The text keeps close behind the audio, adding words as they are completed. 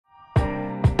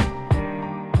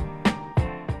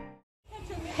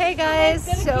Hey guys,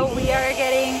 so we are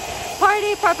getting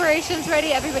party preparations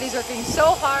ready. Everybody's working so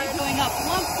hard. Blowing up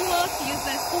one pool to use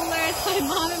as coolers. My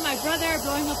mom and my brother are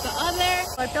blowing up the other.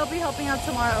 But they'll be helping out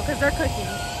tomorrow because they're cooking.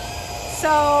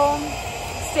 So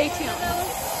stay tuned. I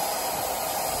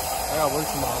got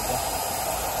work tomorrow, bro.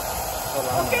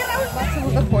 Okay, I'm about to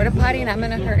move the porta potty and I'm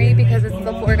in a hurry because it's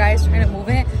the four guys trying to move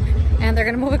it. And they're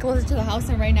gonna move it closer to the house.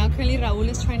 And right now, currently Raul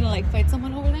is trying to like fight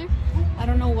someone over there. I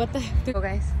don't know what the heck to do,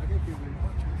 guys.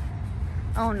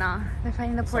 Oh nah, they're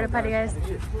fighting the porta potty, guys.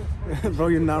 Bro,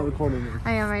 you're not recording me.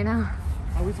 I am right now.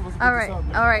 All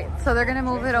right. So they're gonna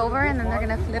move it over and then they're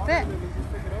gonna flip it.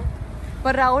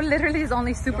 But Raul literally is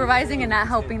only supervising and not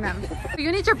helping them. You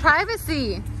need your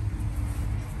privacy.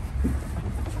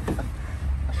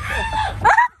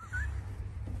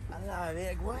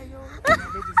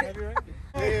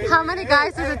 How many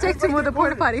guys does it take to move the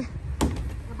porta potty?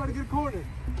 We're about to get cornered.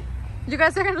 You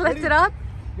guys are gonna lift it up?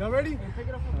 Y'all ready?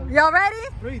 Y'all ready?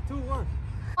 3, 2, 1.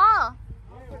 Oh.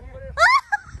 What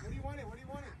do you want it? What do you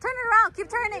want it? Turn it around. Keep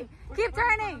turning. Keep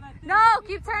turning. No,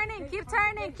 keep turning. Keep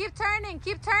turning. Keep turning.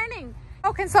 Keep turning.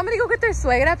 Oh, can somebody go get their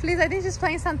suegra, please? I think she's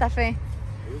playing Santa Fe. It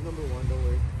was number 1, don't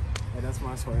worry. Hey, that's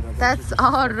my suegra. That's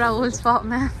all Raul's fault,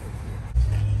 man.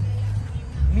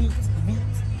 Meat.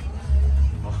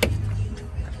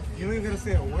 You ain't gonna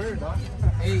say a word, dog.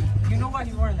 Hey, you know why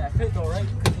he's wearing that fit though, right?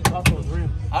 Because he popped those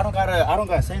rims. I don't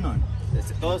gotta say none.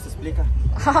 Todo se explica.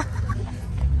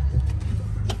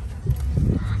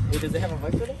 Hey, does it have a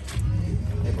mic for it?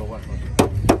 Hey, bro, what?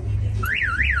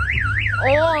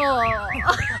 Oh.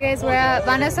 Guys, we're at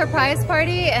Vanna's surprise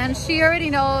party and she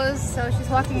already knows, so she's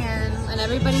walking in and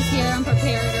everybody's here and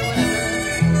prepared or whatever.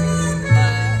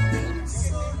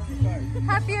 But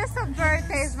happiest of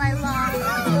birthdays, my love.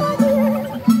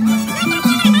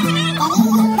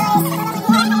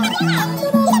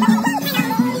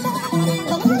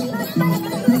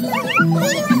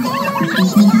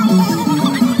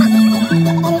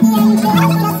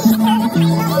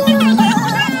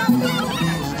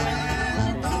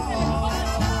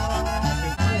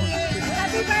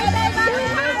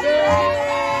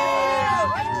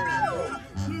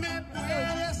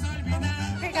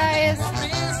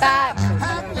 Back.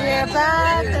 We're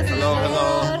back. Hello.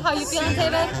 How you feeling,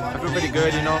 David? I feel pretty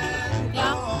good, you know.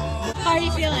 Yeah? How are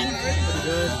you feeling? Pretty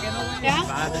good. Yeah?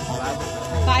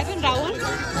 5 and Raul?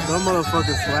 Some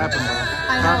motherfuckers slapping, bro.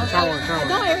 I know. Try one.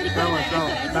 No, I already Try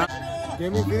one.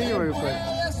 Give me a video real quick.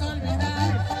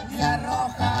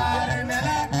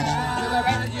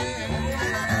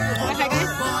 Okay, guys.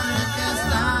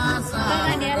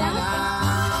 Daniela.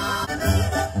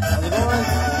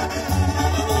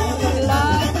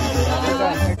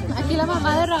 Aquí la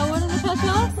mamá de Raúl,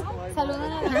 muchachos.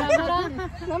 Saluden a la cámara.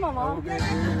 La mamá.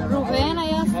 Rubén,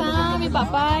 allá está. Mi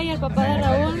papá y el papá de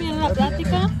Raúl. Miren la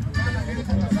plática.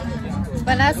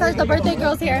 Vanessa's the birthday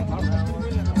girl's here.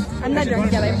 I'm not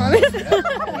drunk yet, I promise.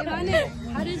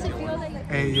 How does it feel like?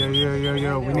 Hey, yo.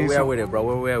 We need Where with it, bro?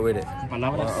 Where we at with it? Are we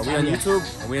on YouTube?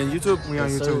 We on YouTube.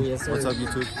 Yes, sir. What's up,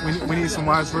 YouTube? We need some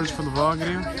wise words for the vlog,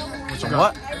 Gideon. What you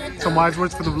got? What? Some wise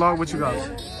words for the vlog. What you got?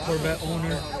 Corvette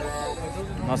owner.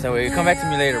 I'll say, wait, come back to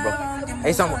me later, bro.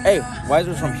 Hey, wise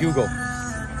words from Hugo.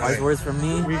 Wise words from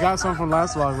me. We got some from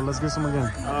last vlog, but let's get some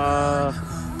again. I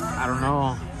don't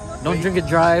know. Don't drink and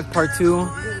drive, part 2. Nah.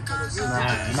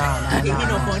 He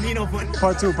no fun.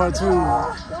 Part two.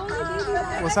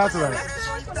 What's after that?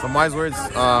 Some wise words.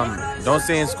 Don't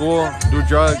stay in school. Do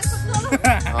drugs.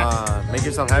 Make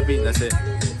yourself happy. That's it.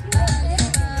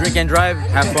 Drink and drive.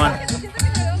 Have fun.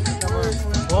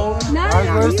 Wise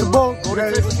words to both. Go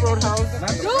to Texas Roadhouse.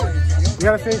 You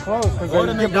gotta stay close. Go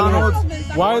to McDonald's.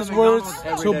 Wise words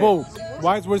to both.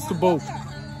 Wise words to both.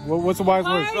 What's the wise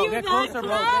words? Bro, get closer,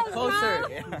 bro. Get closer.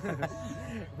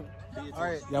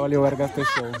 Alright. Ya valió verga este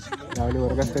show.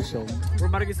 We're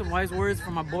about to get some wise words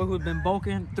from my boy who's been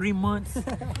bulking 3 months.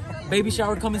 Baby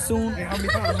shower coming soon.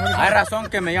 Hay razón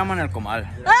que me llaman el comal.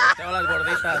 Tengo las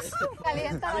gorditas.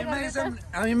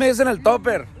 A mí me dicen el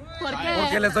topper. ¿Por qué?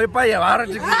 Porque les doy para llevar,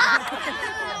 chiquito.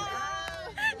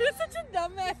 You're such a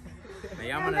dumbass. Me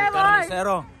llaman el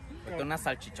carnicero. Porque una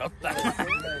salchichota.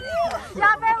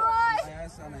 Ya me voy.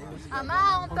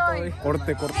 Amá, ¿dónde estoy?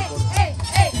 Corte. Hey.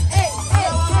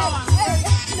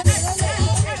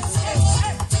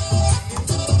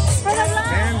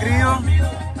 Damn, Grillo.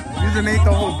 You just ate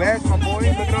the whole bag, my boy.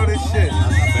 Look at all this shit.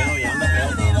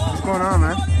 What's going on,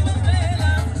 man?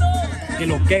 Que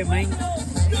lo que, man.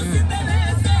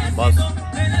 Boss.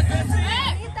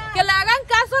 Que le hagan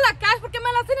caso a la cash, ¿por qué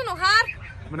me la hacen enojar?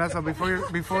 Vanessa,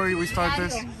 before we start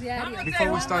this,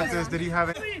 did you have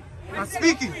it? I'm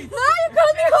speaking. No, you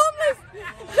called me homeless.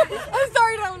 I'm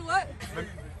sorry, Raul. What?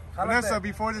 Vanessa,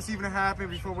 before this even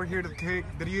happened, before we're here to cake,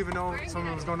 did you even know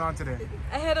something was going on today?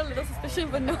 I had a little suspicion,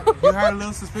 but no. You had a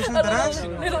little suspicion? You're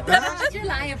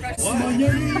lying, bro.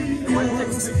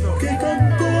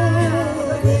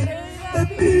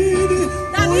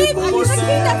 David,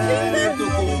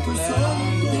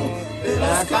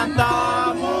 la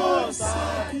cantamos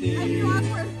a ti.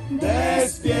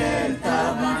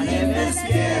 Despierta, mané,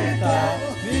 despierta.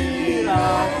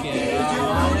 Mira que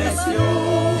amaneció.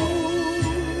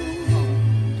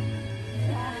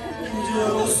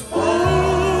 Los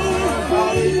pajaritos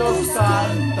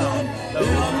cantan. La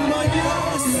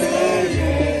mañana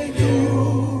se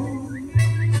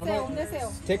Un deseo.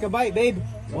 Take a bite, babe.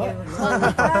 What?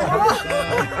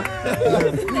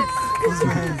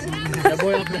 That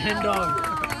boy off the hen dog.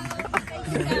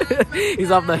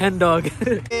 He's off the hen dog.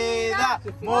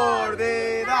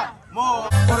 Mordida,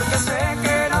 mordida. Porque sé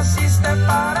que naciste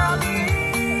para mí.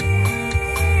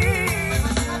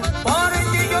 Por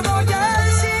ti yo voy al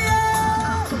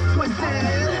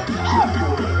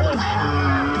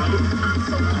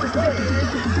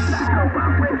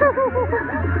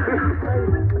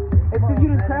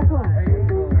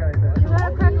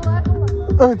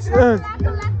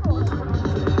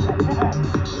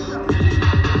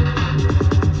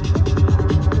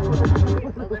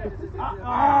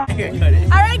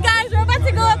Alright guys, we're about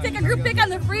to go take a group pic on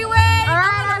the freeway.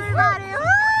 Alright everybody. Woo!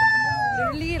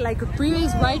 Literally like the freeway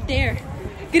is right there.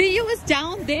 Grillo was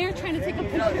down there trying to take a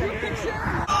picture.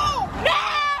 Oh no!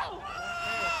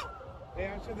 Hey,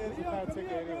 I'm sure there's a bad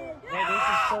ticket anyway. No, this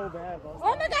is so bad, bro.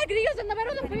 Oh my god, Grillo's in the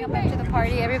middle of the freeway. Back to the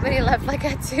party. Everybody left like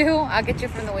at 2. I'll get you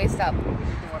from the waist up.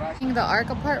 The arc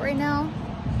apart right now.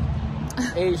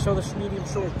 Hey, show the medium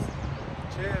shorts.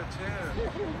 Chill.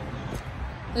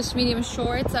 This medium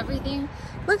shorts, everything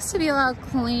looks to be a lot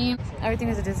clean. Everything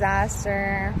is a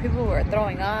disaster. People were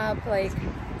throwing up. Like,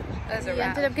 we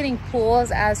ended up getting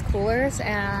pools as coolers,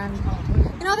 and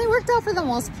you know, they worked out for the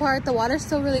most part. The water's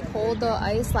still really cold. The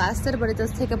ice lasted, but it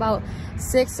does take about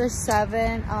 6 or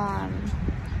 7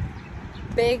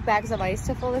 big bags of ice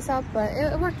to fill this up, but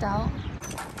it worked out.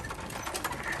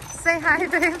 Say hi,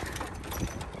 babe.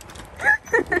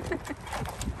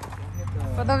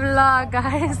 For the vlog,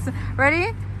 guys.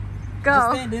 Ready? Go.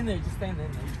 Just stand in there. Just stand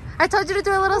in there. I told you to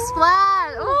do a little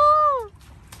splash. Ooh.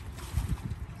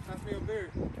 Pass me a beer.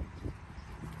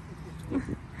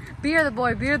 Beer the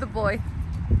boy. Beer the boy.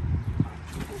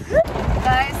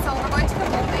 Guys, so we're going to the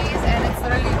movies and it's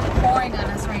literally pouring on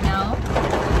us right now.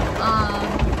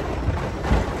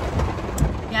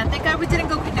 Yeah, thank God we didn't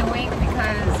go canoeing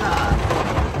because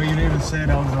Well, you didn't even say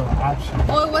that was an option.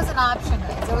 well, it was an option,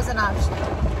 guys. It was an option.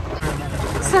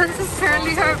 So this is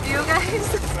currently our view, guys.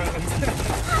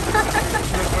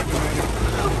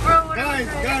 Bro, what are we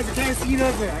doing? Guys, I can't see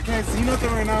nothing. I can't see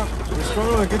nothing right now. We're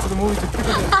struggling to get to the movies.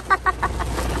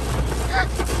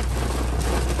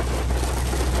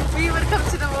 We would come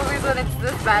to the movies when it's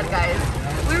this bad, guys.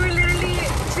 We were literally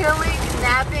chilling,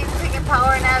 napping, taking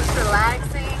power naps,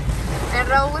 relaxing. And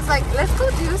Raul was like, let's go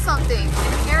do something.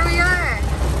 And here we are,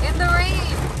 in the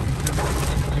rain.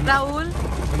 Raul?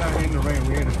 We're not in the rain,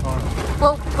 we're in the car.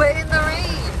 Well, but in the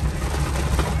rain.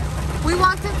 We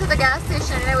walked into the gas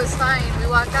station and it was fine. We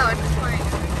walked out at this point.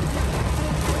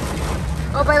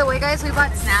 Oh, by the way, guys, we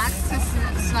bought snacks to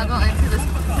snuggle into the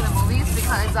movies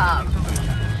because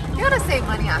you gotta save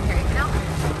money out here, you know?